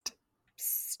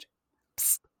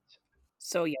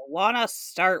So you wanna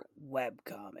start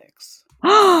webcomics?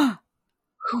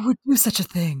 Who would do such a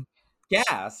thing?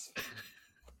 Gasp.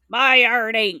 My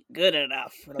art ain't good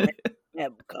enough for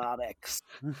webcomics.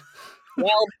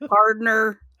 Well,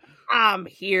 partner, I'm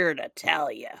here to tell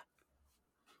you.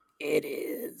 It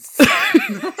is.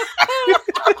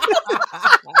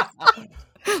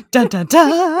 Dun dun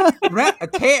dun!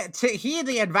 Hear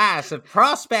the advice of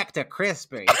Prospector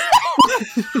Crispy.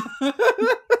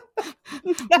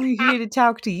 We're here to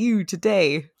talk to you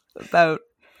today about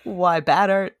why bad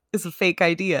art is a fake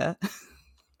idea.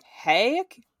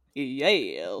 Heck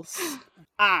yes.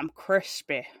 I'm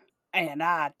Crispy, and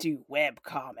I do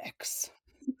webcomics.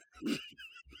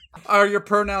 Are your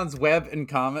pronouns web and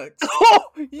comics? Oh,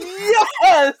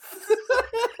 yes!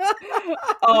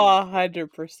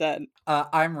 100%.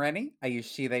 I'm Rennie. I use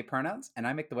she, they pronouns, and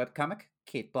I make the webcomic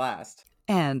Kate Blast.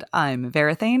 And I'm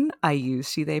Verathane. I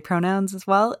use she, they pronouns as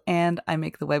well, and I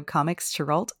make the webcomics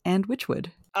Chiralt and Witchwood.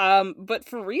 But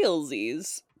for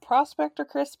realsies, Prospector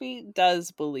Crispy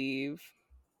does believe,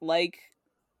 like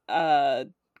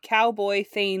Cowboy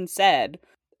Thane said,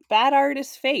 bad art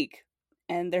is fake,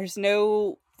 and there's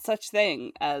no such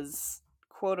thing as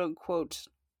quote-unquote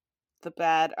the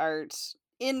bad art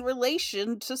in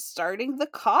relation to starting the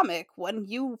comic when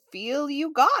you feel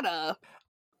you gotta.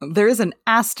 There is an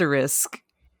asterisk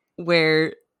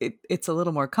where it's a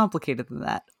little more complicated than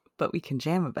that, but we can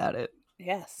jam about it.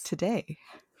 Yes. Today.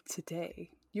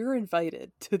 You're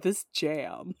invited to this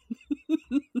jam.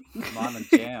 Come on and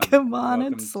jam. Come on Welcome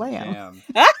and to slam.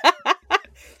 jam.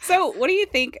 So what do you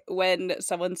think when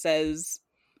someone says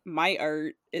my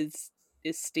art is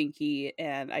stinky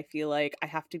and I feel like I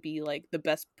have to be like the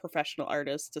best professional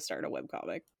artist to start a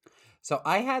webcomic? So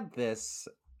I had this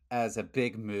as a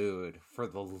big mood for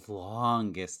the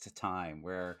longest time,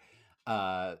 where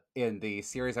in the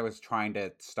series I was trying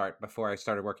to start before I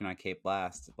started working on Cape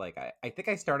Blast, like I think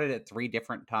I started at 3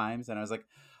 different times, and I was like,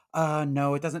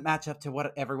 no, it doesn't match up to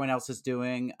what everyone else is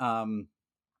doing. I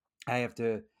have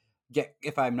to get,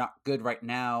 if I'm not good right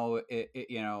now,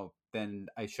 then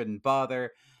I shouldn't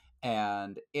bother.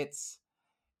 And it's,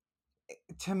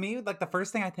 to me, like, the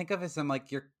first thing I think of is, I'm like,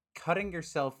 you're cutting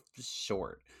yourself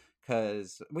short,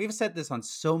 because we've said this on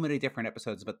so many different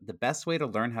episodes, but the best way to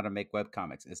learn how to make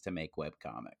webcomics is to make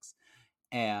webcomics,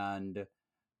 and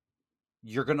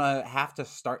you're gonna have to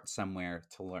start somewhere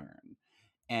to learn.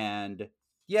 And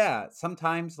yeah,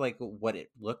 sometimes, like, what it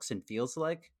looks and feels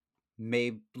like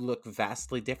may look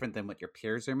vastly different than what your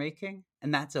peers are making,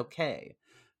 and that's okay.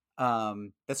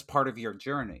 That's part of your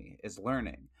journey, is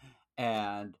learning.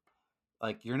 And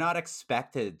like, you're not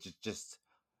expected to just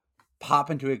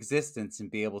pop into existence and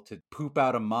be able to poop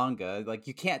out a manga. Like,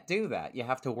 you can't do that. You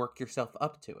have to work yourself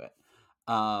up to it.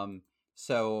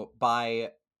 So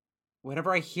by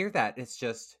whenever I hear that, it's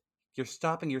just, you're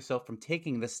stopping yourself from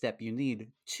taking the step you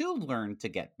need to learn to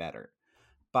get better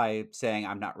by saying,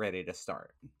 I'm not ready to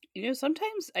start. You know,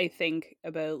 sometimes I think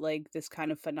about like this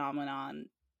kind of phenomenon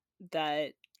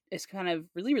that is kind of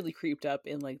really, really creeped up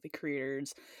in like the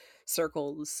creators'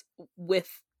 circles with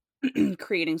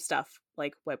creating stuff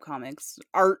like webcomics,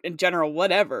 art in general,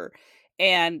 whatever.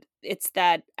 And it's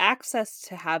that access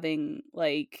to having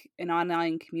like an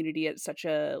online community at such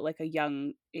a like a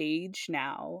young age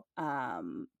now,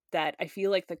 that I feel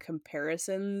like the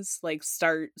comparisons like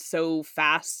start so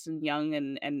fast and young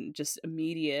and just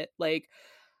immediate. Like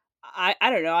I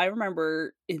don't know, I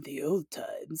remember in the old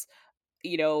times,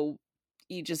 you know,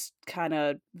 you just kind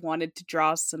of wanted to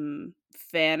draw some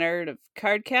fan art of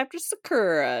Cardcaptor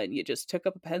Sakura, and you just took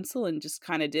up a pencil and just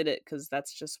kind of did it because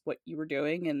that's just what you were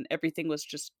doing, and everything was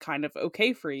just kind of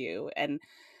okay for you. And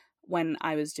when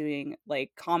I was doing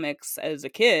like comics as a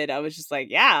kid, I was just like,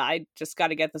 yeah, I just got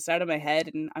to get this out of my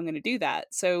head and I'm going to do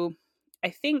that. So I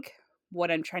think what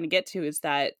I'm trying to get to is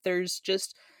that there's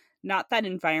just not that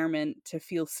environment to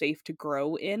feel safe to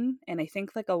grow in. And I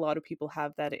think like a lot of people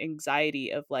have that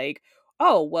anxiety of like,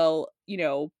 oh, well, you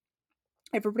know,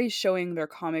 everybody's showing their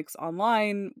comics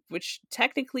online, which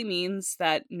technically means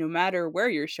that no matter where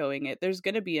you're showing it, there's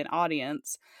going to be an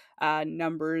audience,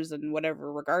 numbers and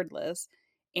whatever, regardless.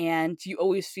 And you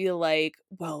always feel like,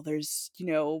 well, there's, you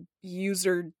know,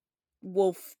 user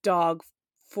Wolf Dog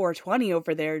 420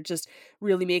 over there just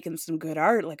really making some good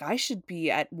art. Like I should be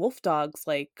at Wolf Dog's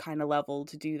like kind of level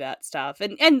to do that stuff.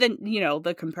 And then, you know,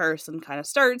 the comparison kind of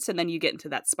starts, and then you get into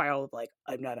that spiral of like,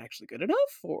 I'm not actually good enough.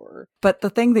 Or But the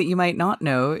thing that you might not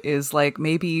know is like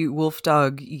maybe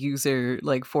Wolfdog user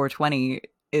like 420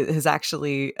 is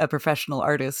actually a professional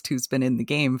artist who's been in the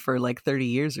game for like 30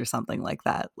 years or something like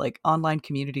that. Like online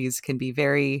communities can be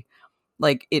very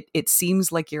like it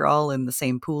seems like you're all in the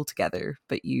same pool together,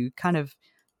 but you kind of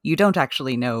you don't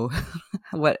actually know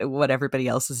what everybody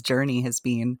else's journey has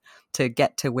been to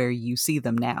get to where you see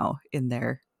them now in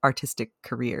their artistic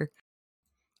career.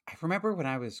 I remember when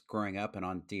I was growing up and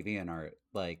on DeviantArt,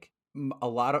 like a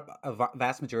lot of a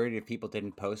vast majority of people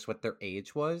didn't post what their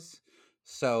age was.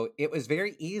 So it was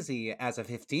very easy as a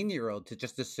 15-year-old to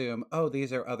just assume, oh,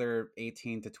 these are other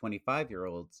 18 to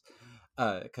 25-year-olds.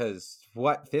 Because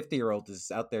what 50-year-old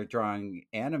is out there drawing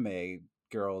anime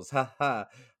girls? Ha ha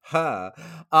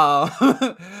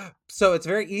ha. So it's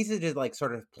very easy to like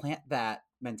sort of plant that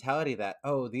mentality that,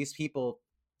 oh, these people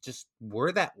just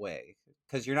were that way,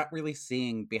 because you're not really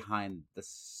seeing behind the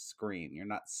screen. You're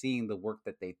not seeing the work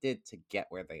that they did to get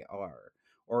where they are,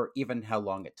 or even how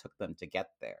long it took them to get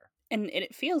there. And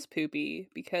it feels poopy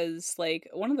because like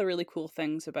one of the really cool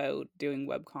things about doing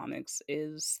webcomics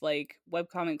is like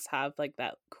webcomics have like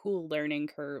that cool learning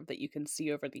curve that you can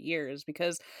see over the years,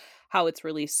 because how it's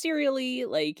released serially,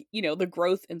 like, you know, the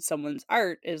growth in someone's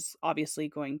art is obviously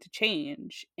going to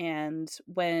change. And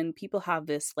when people have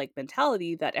this like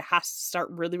mentality that it has to start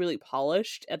really really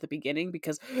polished at the beginning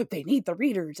because they need the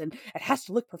readers and it has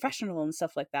to look professional and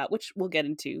stuff like that, which we'll get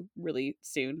into really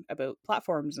soon about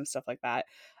platforms and stuff like that,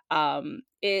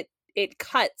 it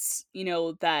cuts, you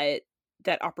know, that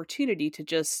opportunity to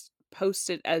just post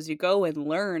it as you go and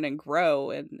learn and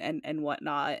grow and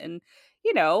whatnot. And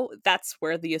you know, that's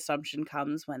where the assumption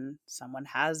comes when someone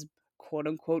has quote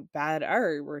unquote bad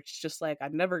art, where it's just like,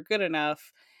 I'm never good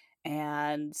enough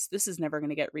and this is never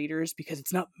going to get readers because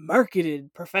it's not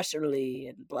marketed professionally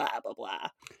and blah blah blah.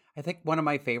 I think one of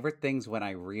my favorite things when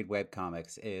I read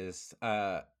webcomics is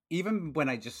even when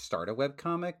I just start a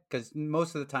webcomic, because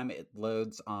most of the time it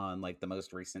loads on like the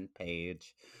most recent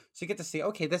page. So you get to see,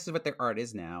 okay, this is what their art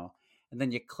is now. And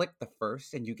then you click the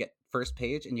first and you get first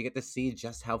page and you get to see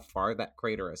just how far that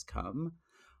creator has come.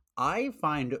 I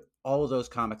find all of those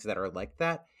comics that are like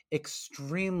that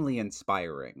extremely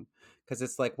inspiring, because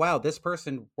it's like, wow, this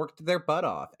person worked their butt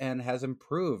off and has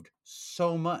improved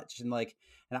so much. And like,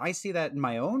 and I see that in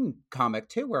my own comic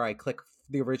too, where I click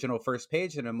the original first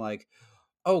page and I'm like,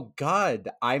 oh God,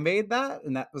 I made that,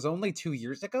 and that was only 2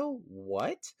 years ago.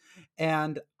 What?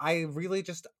 And I really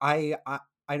just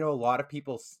I know a lot of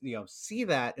people see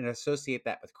that and associate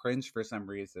that with cringe for some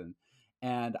reason,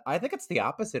 and I think it's the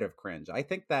opposite of cringe. I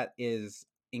think that is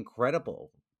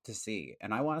incredible to see,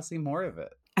 and I want to see more of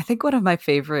it. I think one of my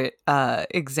favorite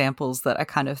examples that I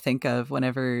kind of think of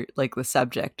whenever like the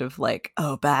subject of like,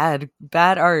 oh, bad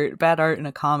art in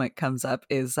a comic comes up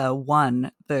is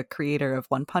One, the creator of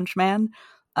One Punch Man.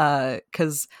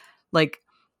 Because like,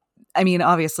 I mean,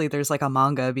 obviously there's like a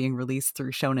manga being released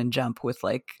through Shonen Jump with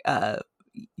like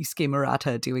Yusuke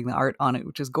Murata doing the art on it,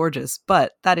 which is gorgeous,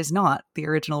 but that is not the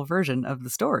original version of the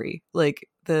story. Like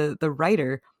the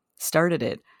writer started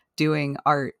it doing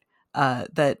art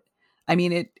that, I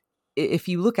mean, it, if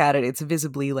you look at it, it's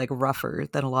visibly like rougher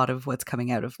than a lot of what's coming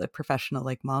out of the professional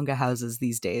like manga houses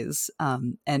these days.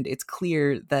 And it's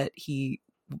clear that he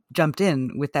jumped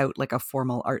in without like a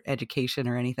formal art education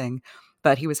or anything,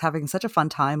 but he was having such a fun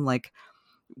time like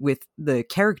with the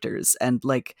characters, and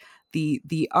like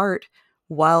the art,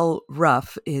 while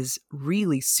rough, is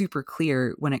really super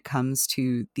clear when it comes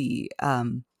to the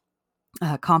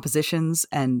compositions,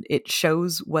 and it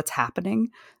shows what's happening.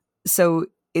 So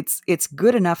it's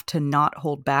good enough to not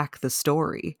hold back the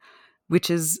story, which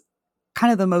is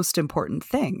kind of the most important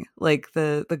thing. Like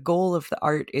the goal of the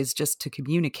art is just to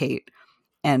communicate,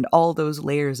 and all those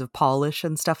layers of polish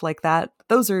and stuff like that,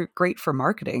 those are great for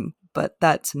marketing, but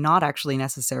that's not actually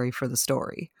necessary for the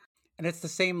story. And it's the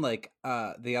same, like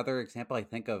the other example I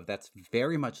think of that's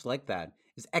very much like that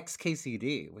is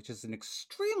XKCD, which is an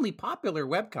extremely popular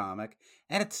webcomic,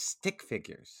 and it's stick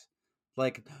figures.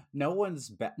 Like no one's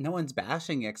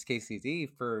bashing XKCD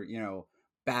for,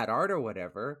 bad art or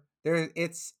whatever.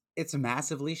 It's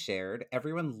massively shared.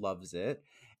 Everyone loves it,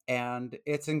 and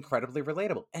it's incredibly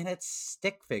relatable, and it's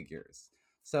stick figures.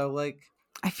 So like,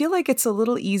 I feel like it's a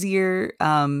little easier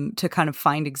to kind of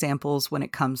find examples when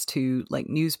it comes to like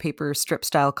newspaper strip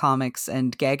style comics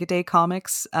and gag-a-day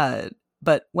comics.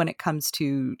 But when it comes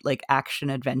to like action,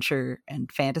 adventure,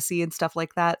 and fantasy and stuff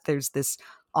like that, there's this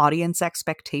audience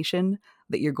expectation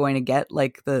that you're going to get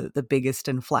like the biggest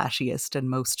and flashiest and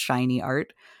most shiny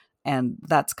art. And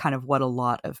that's kind of what a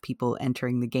lot of people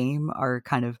entering the game are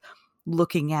kind of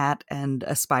looking at and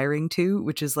aspiring to,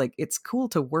 which is like, it's cool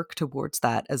to work towards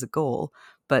that as a goal,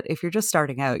 but if you're just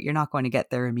starting out, you're not going to get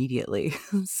there immediately.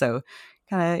 So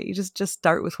kind of you just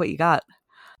start with what you got.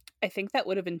 I think that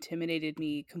would have intimidated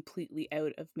me completely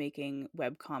out of making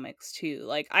web comics too.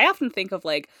 Like I often think of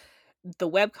like the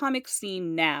webcomic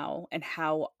scene now and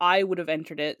how I would have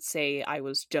entered it, say I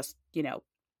was just, you know,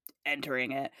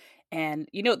 entering it. And,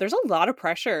 there's a lot of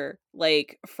pressure,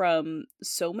 like, from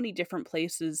so many different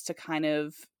places to kind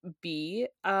of be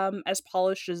as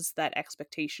polished as that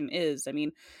expectation is. I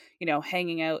mean,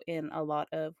 hanging out in a lot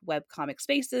of webcomic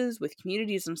spaces with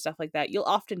communities and stuff like that, you'll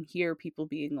often hear people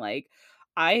being like,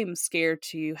 I am scared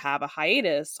to have a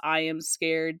hiatus. I am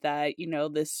scared that,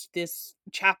 this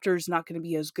chapter is not going to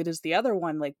be as good as the other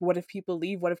one. Like, what if people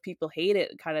leave? What if people hate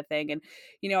it? Kind of thing. And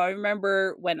I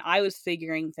remember when I was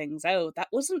figuring things out, that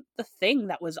wasn't the thing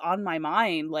that was on my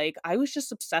mind. Like, I was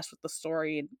just obsessed with the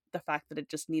story and the fact that it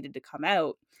just needed to come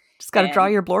out. Just got to draw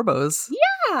And your Blorbos.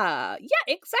 yeah,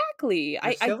 exactly.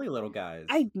 Your silly little guys.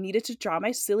 I needed to draw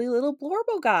my silly little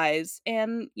Blorbo guys.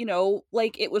 And,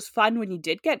 like, it was fun when you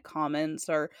did get comments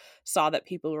or saw that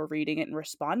people were reading it and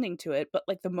responding to it. But,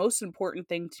 like, the most important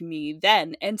thing to me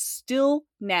then, and still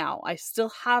now, I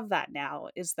still have that now,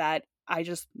 is that I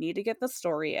just need to get the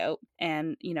story out.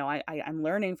 And, I'm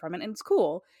learning from it, and it's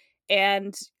cool.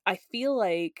 And I feel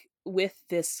like with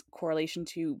this correlation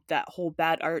to that whole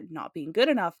bad art not being good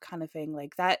enough kind of thing,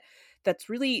 like that's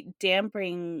really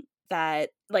dampening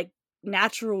that, like,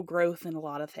 natural growth in a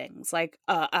lot of things. Like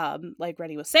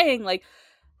Rennie was saying, like,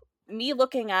 me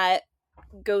looking at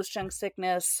Ghost Junk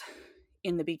Sickness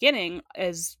in the beginning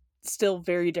is still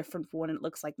very different from what it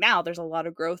looks like now. There's a lot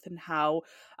of growth in how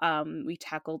we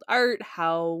tackled art,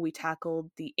 how we tackled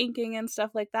the inking and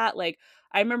stuff like that. Like,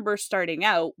 I remember starting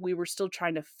out, we were still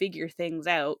trying to figure things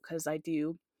out because I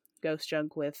do Ghost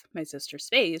Junk with my sister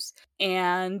Space,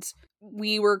 and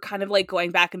we were kind of like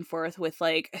going back and forth with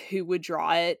like who would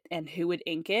draw it and who would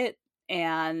ink it.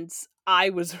 And I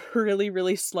was really,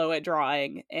 really slow at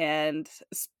drawing, and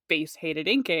Space hated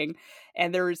inking.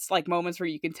 And there's like moments where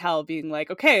you can tell being like,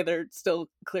 okay, they're still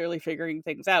clearly figuring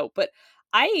things out. But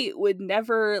I would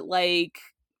never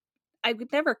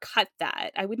cut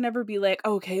that. I would never be like,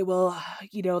 okay, well,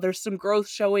 there's some growth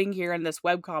showing here in this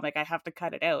webcomic. I have to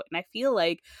cut it out. And I feel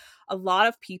like a lot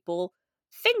of people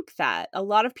think that. A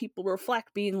lot of people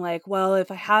reflect being like, well,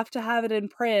 if I have to have it in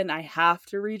print, I have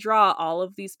to redraw all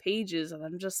of these pages. And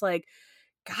I'm just like,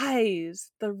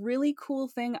 guys, the really cool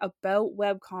thing about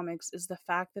webcomics is the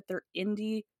fact that they're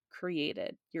indie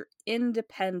created. You're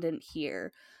independent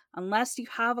here. Unless you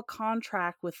have a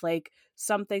contract with like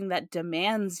something that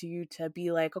demands you to be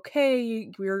like,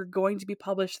 okay, we're going to be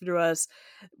published through us,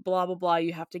 blah, blah, blah.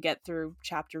 You have to get through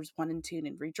chapters 1 and 2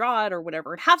 and redraw it or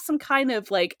whatever, and have some kind of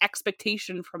like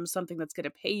expectation from something that's going to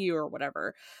pay you or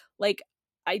whatever. Like,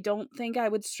 I don't think I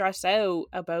would stress out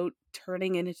about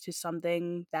turning it into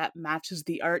something that matches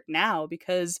the art now,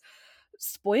 because,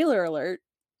 spoiler alert,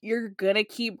 you're gonna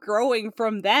keep growing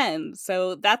from then.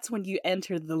 So that's when you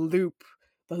enter the loop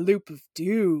of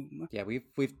doom. Yeah, we've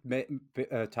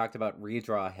talked about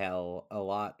redraw hell a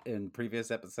lot in previous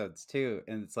episodes too,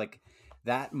 and it's like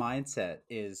that mindset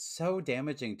is so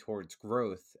damaging towards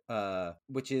growth,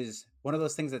 which is one of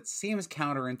those things that seems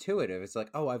counterintuitive. It's like,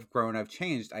 oh, I've grown, I've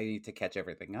changed, I need to catch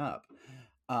everything up.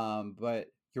 But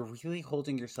you're really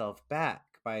holding yourself back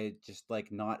by just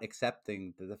like not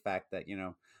accepting the fact that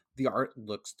the art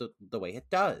looks the way it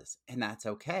does, and that's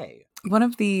okay. One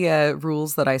of the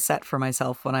rules that I set for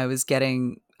myself when I was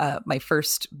getting my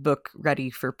first book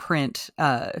ready for print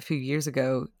a few years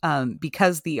ago,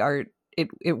 because the art,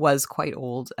 it was quite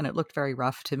old and it looked very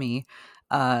rough to me.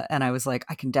 And I was like,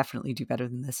 I can definitely do better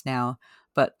than this now.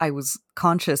 But I was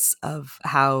conscious of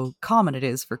how common it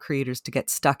is for creators to get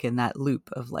stuck in that loop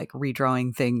of like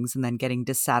redrawing things and then getting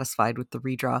dissatisfied with the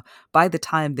redraw by the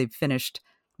time they've finished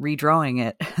redrawing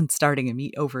it and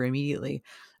starting over immediately.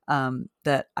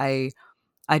 That I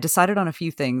decided on a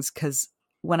few things, because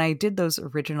when I did those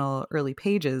original early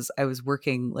pages, I was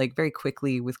working like very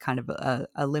quickly with kind of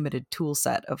a limited tool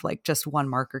set of like just one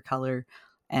marker color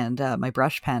and my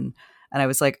brush pen. And I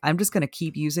was like, I'm just going to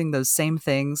keep using those same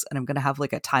things, and I'm going to have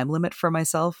like a time limit for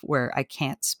myself where I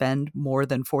can't spend more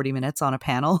than 40 minutes on a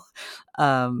panel,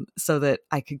 so that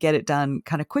I could get it done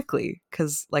kind of quickly.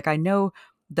 Because like I know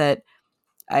that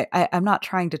I'm not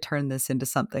trying to turn this into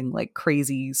something like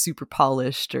crazy, super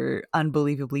polished or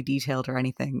unbelievably detailed or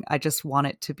anything. I just want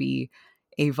it to be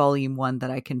a volume 1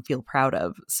 that I can feel proud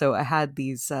of. So I had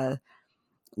these,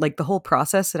 like the whole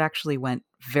process, it actually went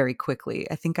very quickly.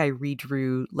 I think I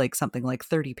redrew like something like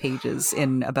 30 pages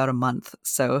in about a month.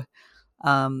 So,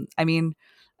 I mean,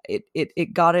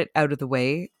 it got it out of the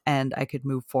way, and I could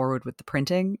move forward with the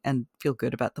printing and feel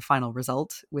good about the final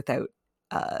result without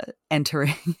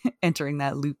entering entering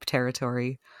that loop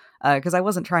territory, because I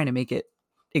wasn't trying to make it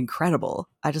incredible.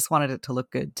 I just wanted it to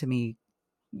look good to me,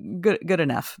 good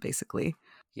enough, basically.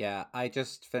 Yeah, I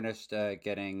just finished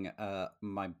getting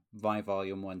my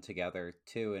volume 1 together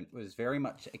too, and it was very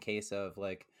much a case of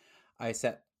like I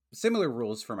set similar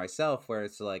rules for myself where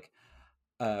it's like,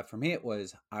 for me it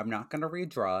was, I'm not going to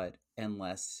redraw it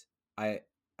unless I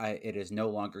it is no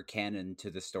longer canon to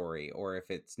the story, or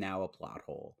if it's now a plot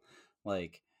hole.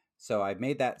 Like, so I've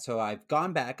made that, so I've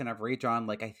gone back and I've redrawn,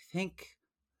 like, I think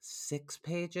 6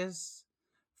 pages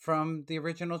from the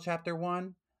original chapter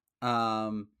 1.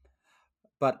 Um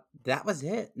but that was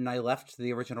it, and I left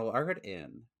the original art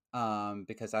in,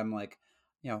 because I'm like,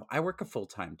 I work a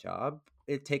full-time job.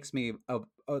 It takes me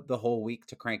the whole week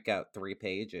to crank out 3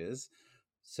 pages,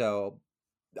 so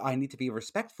I need to be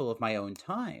respectful of my own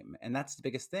time, and that's the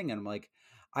biggest thing. And I'm like,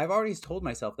 I've already told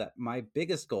myself that my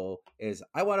biggest goal is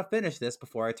I want to finish this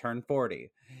before I turn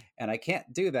 40, and I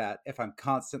can't do that if I'm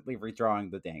constantly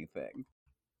redrawing the dang thing.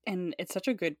 And it's such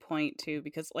a good point too,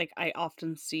 because like I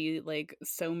often see like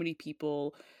so many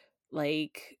people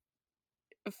like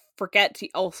forget to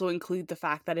also include the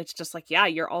fact that it's just like, yeah,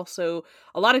 you're also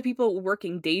a lot of people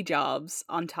working day jobs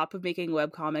on top of making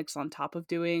webcomics, on top of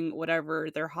doing whatever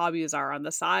their hobbies are on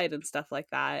the side and stuff like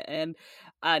that. And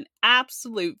an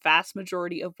absolute vast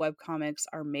majority of webcomics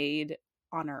are made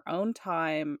on our own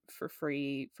time for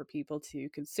free for people to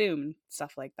consume,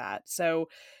 stuff like that. So,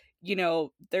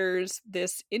 there's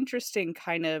this interesting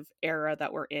kind of era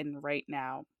that we're in right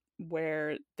now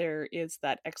where there is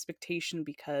that expectation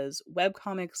because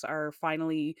webcomics are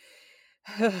finally,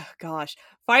 gosh,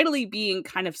 finally being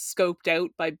kind of scoped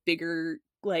out by bigger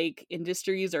like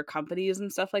industries or companies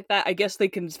and stuff like that. I guess they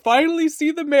can finally see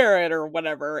the merit or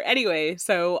whatever. Anyway,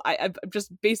 so I'm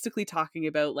just basically talking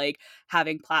about like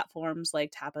having platforms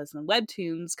like Tapas and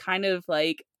Webtoons kind of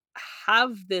like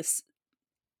have this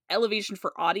elevation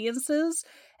for audiences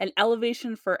and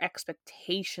elevation for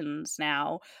expectations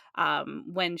now,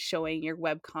 when showing your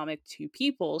webcomic to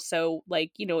people. So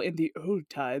like, in the old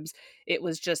times it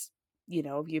was just,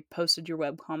 you posted your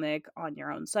webcomic on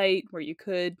your own site where you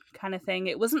could, kind of thing.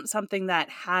 It wasn't something that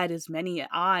had as many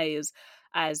eyes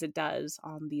as it does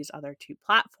on these other two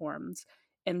platforms.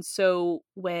 And so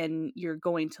when you're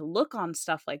going to look on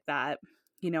stuff like that,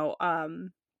 you know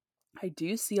um I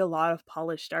do see a lot of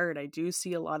polished art. I do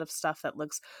see a lot of stuff that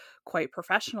looks quite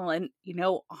professional. And,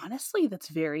 honestly, that's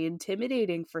very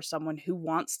intimidating for someone who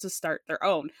wants to start their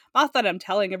own. Not that I'm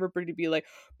telling everybody to be like,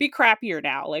 be crappier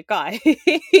now. Like, guys,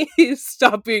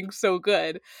 stop being so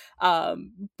good. But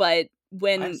I'm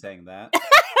when saying that.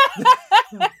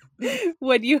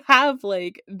 when you have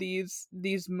like these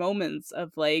moments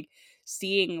of like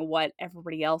seeing what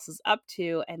everybody else is up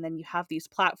to, and then you have these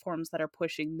platforms that are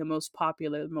pushing the most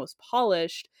popular, the most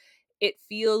polished, it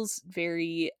feels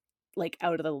very like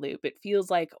out of the loop. It feels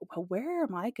like, well, where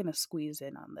am I going to squeeze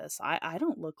in on this? I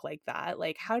don't look like that.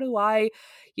 Like, how do I,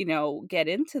 get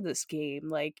into this game?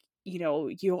 Like,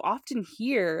 you'll often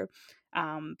hear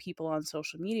people on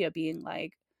social media being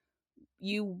like,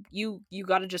 you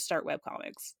got to just start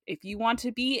webcomics. If you want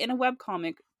to be in a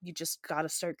webcomic, you just got to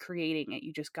start creating it.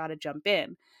 You just got to jump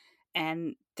in.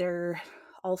 And they're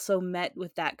also met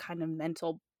with that kind of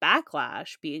mental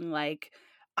backlash, being like,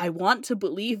 I want to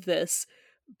believe this,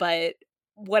 but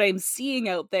what I'm seeing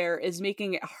out there is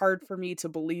making it hard for me to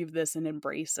believe this and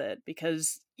embrace it,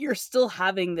 because you're still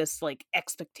having this like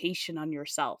expectation on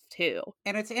yourself too.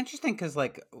 And it's interesting because,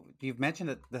 like, you've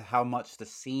mentioned that how much the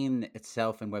scene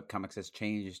itself in webcomics has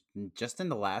changed just in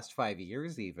the last 5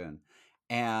 years, even.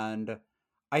 And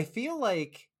I feel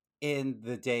like in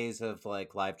the days of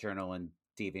like LiveJournal and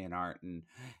DeviantArt, and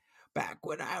back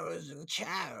when I was a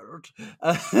child,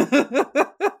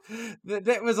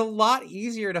 that was a lot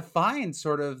easier to find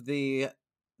sort of the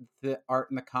art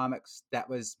in the comics that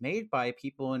was made by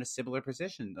people in a similar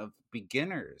position of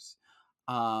beginners.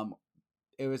 Um,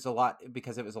 it was a lot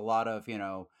because it was a lot of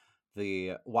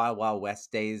the wild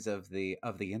west days of the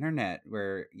internet,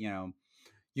 where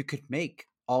you could make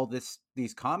all these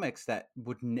comics that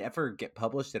would never get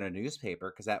published in a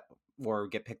newspaper, because that or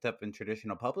get picked up in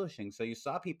traditional publishing. So you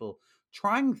saw people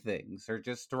trying things or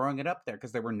just throwing it up there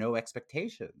because there were no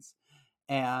expectations.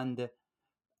 And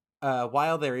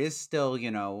while there is still,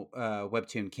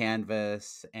 Webtoon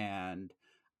Canvas and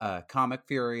Comic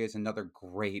Fury is another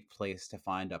great place to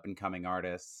find up and coming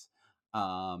artists,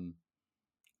 um,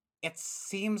 it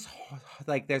seems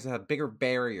like there's a bigger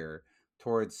barrier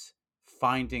towards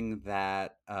finding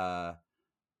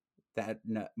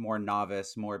more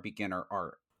novice, more beginner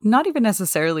art. Not even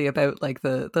necessarily about like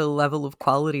the level of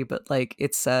quality, but like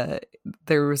it's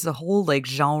there was a whole like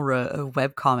genre of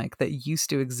webcomic that used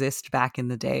to exist back in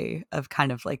the day, of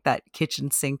kind of like that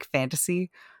kitchen sink fantasy,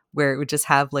 where it would just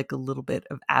have like a little bit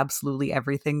of absolutely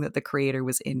everything that the creator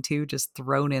was into just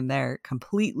thrown in there,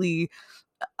 completely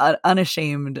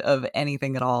unashamed of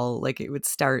anything at all. Like, it would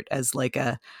start as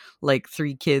like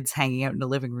three kids hanging out in a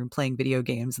living room playing video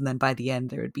games, and then by the end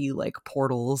there would be like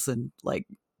portals and like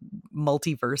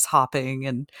multiverse hopping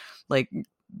and like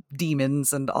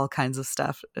demons and all kinds of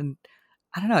stuff. And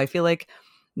I don't know, I feel like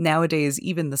nowadays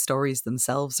even the stories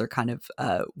themselves are kind of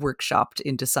workshopped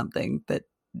into something that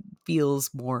feels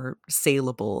more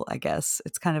saleable, I guess.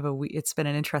 It's kind of it's been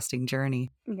an interesting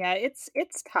journey. Yeah, it's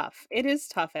tough. It is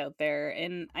tough out there,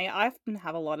 and I often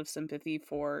have a lot of sympathy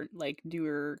for like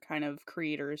newer kind of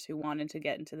creators who wanted to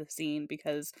get into the scene,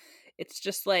 because it's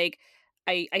just like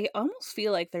I almost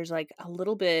feel like there's like a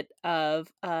little bit of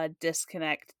a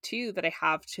disconnect too that I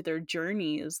have to their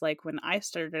journeys, like when I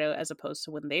started out as opposed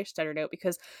to when they started out,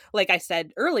 because like I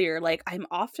said earlier, like I'm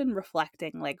often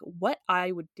reflecting like what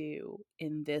I would do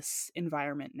in this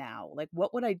environment now. Like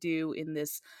what would I do in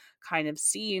this kind of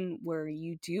scene where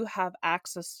you do have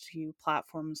access to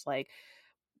platforms like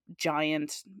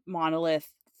giant monolith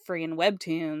friggin'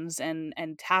 webtoons and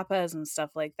tapas and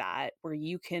stuff like that, where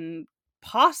you can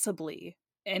possibly,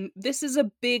 and this is a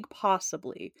big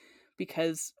possibly,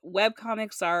 because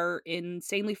webcomics are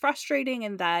insanely frustrating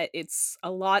in that it's a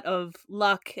lot of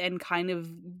luck and kind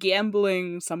of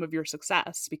gambling some of your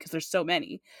success because there's so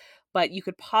many, but you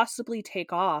could possibly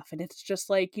take off. And it's just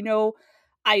like,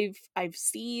 I've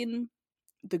seen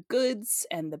the goods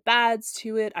and the bads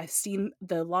to it. I've seen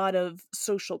the lot of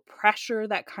social pressure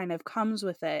that kind of comes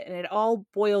with it, and it all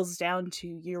boils down to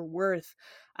your worth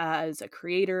as a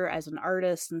creator, as an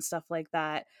artist, and stuff like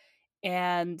that.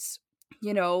 And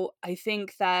I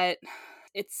think that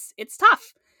it's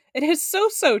tough. It is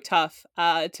so tough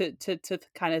to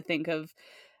kind of think of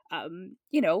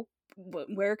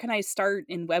where can I start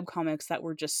in webcomics that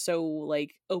were just so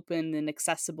like open and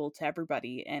accessible to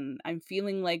everybody. And I'm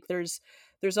feeling like there's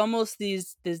almost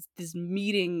these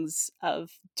meetings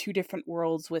of two different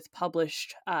worlds with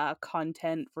published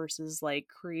content versus like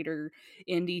creator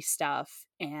indie stuff,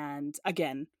 and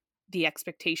again, the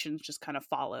expectations just kind of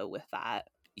follow with that.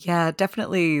 Yeah,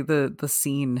 definitely the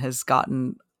scene has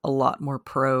gotten a lot more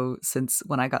pro since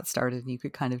when I got started, and you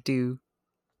could kind of do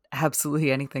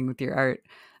absolutely anything with your art.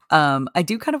 I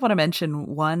do kind of want to mention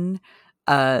one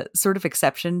sort of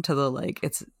exception to the like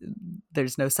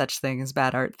there's no such thing as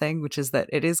bad art thing, which is that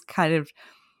it is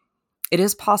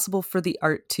possible for the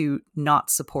art to not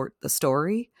support the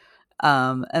story.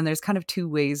 And there's kind of two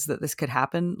ways that this could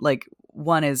happen. Like,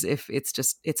 one is if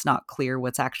it's not clear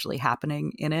what's actually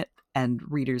happening in it and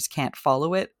readers can't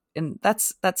follow it. And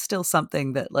that's still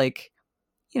something that, like,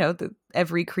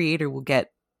 every creator will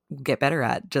get better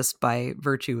at just by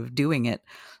virtue of doing it.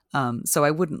 So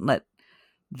I wouldn't let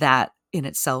that in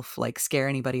itself like scare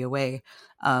anybody away.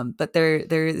 But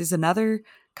there is another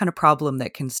kind of problem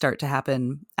that can start to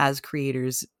happen as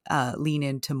creators lean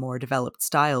into more developed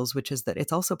styles, which is that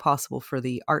it's also possible for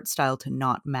the art style to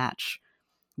not match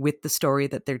with the story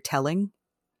that they're telling.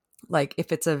 Like,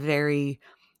 if it's a very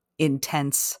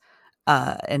intense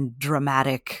and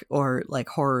dramatic or like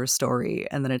horror story,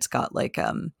 and then it's got like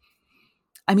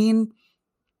I mean,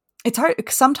 it's hard.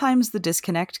 Sometimes the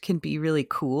disconnect can be really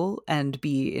cool and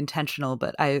be intentional,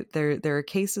 but there are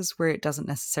cases where it doesn't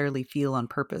necessarily feel on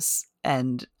purpose,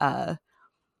 and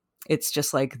it's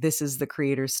just like, this is the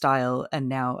creator's style, and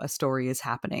now a story is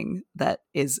happening that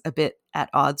is a bit at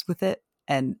odds with it,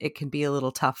 and it can be a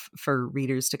little tough for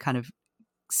readers to kind of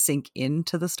sink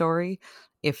into the story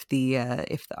if the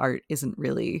art isn't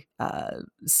really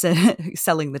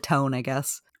selling the tone, I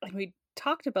guess. And we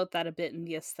talked about that a bit in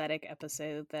the aesthetic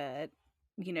episode, that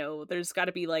there's got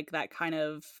to be like that kind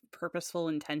of purposeful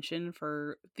intention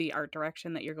for the art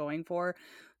direction that you're going for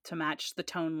to match the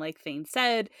tone, like Thane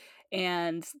said,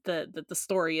 and the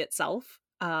story itself.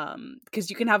 Because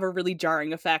you can have a really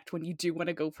jarring effect when you do want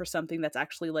to go for something that's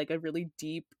actually like a really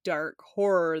deep dark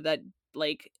horror that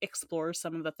like explores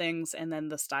some of the things, and then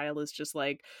the style is just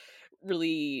like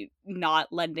really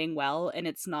not lending well, and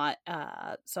it's not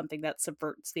something that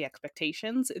subverts the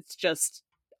expectations. It's just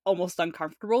almost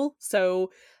uncomfortable. So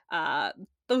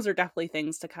those are definitely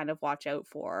things to kind of watch out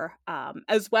for,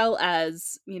 as well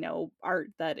as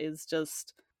art that is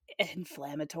just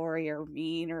inflammatory or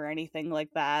mean or anything like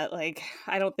that. Like,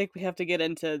 I don't think we have to get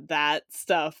into that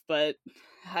stuff, but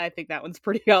I think that one's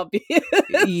pretty obvious.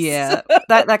 Yeah,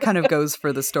 that kind of goes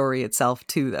for the story itself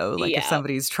too, though. Like, if Yeah.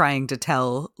 somebody's trying to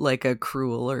tell like a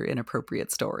cruel or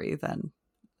inappropriate story, then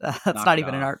that's Knock not it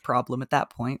even an off. art problem at that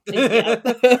point. Yeah.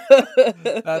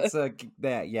 That's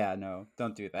that. Yeah, no,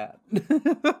 don't do that.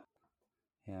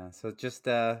 Yeah, so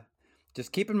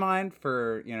just keep in mind,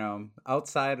 for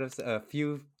outside of a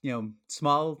few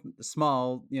small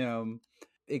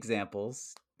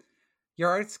examples, your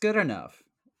art's good enough.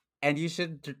 and you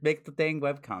should make the dang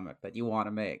webcomic that you want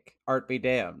to make. Art be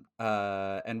damned.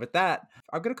 And with that,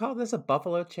 I'm going to call this a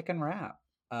Buffalo Chicken Wrap.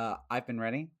 I've been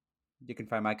Rennie. You can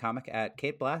find my comic at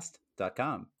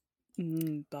kateblast.com.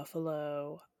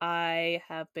 Buffalo. I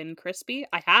have been Crispy.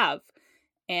 I have.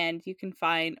 And you can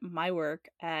find my work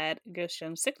at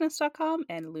ghostgemsickness.com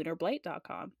and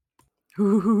lunarblight.com.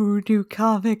 Ooh, new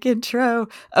comic intro.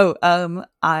 Oh,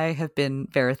 I have been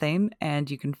Verathane,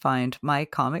 and you can find my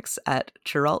comics at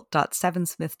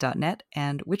chiralt.sevensmith.net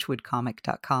and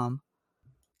witchwoodcomic.com.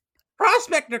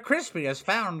 Prospector Crispy has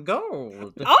found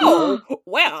gold. Oh,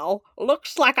 well,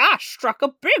 looks like I struck a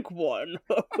big one.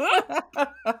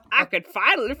 I could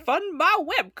finally fund my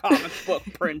webcomic book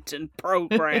printing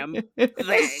program. It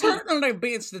certainly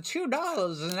beats the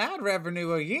 $2 in ad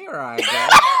revenue a year, I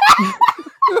guess.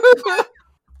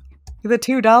 The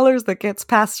 $2 that gets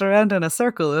passed around in a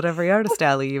circle at every artist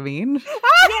alley, you mean?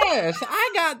 Yes,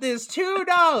 I got this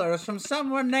 $2 from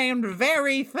someone named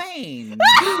Very Thane.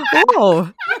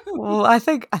 Oh, well, I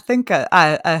think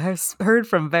I heard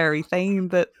from Very Thane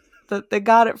that they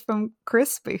got it from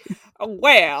Crispy.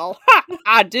 Well,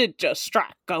 I did just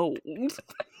strike gold.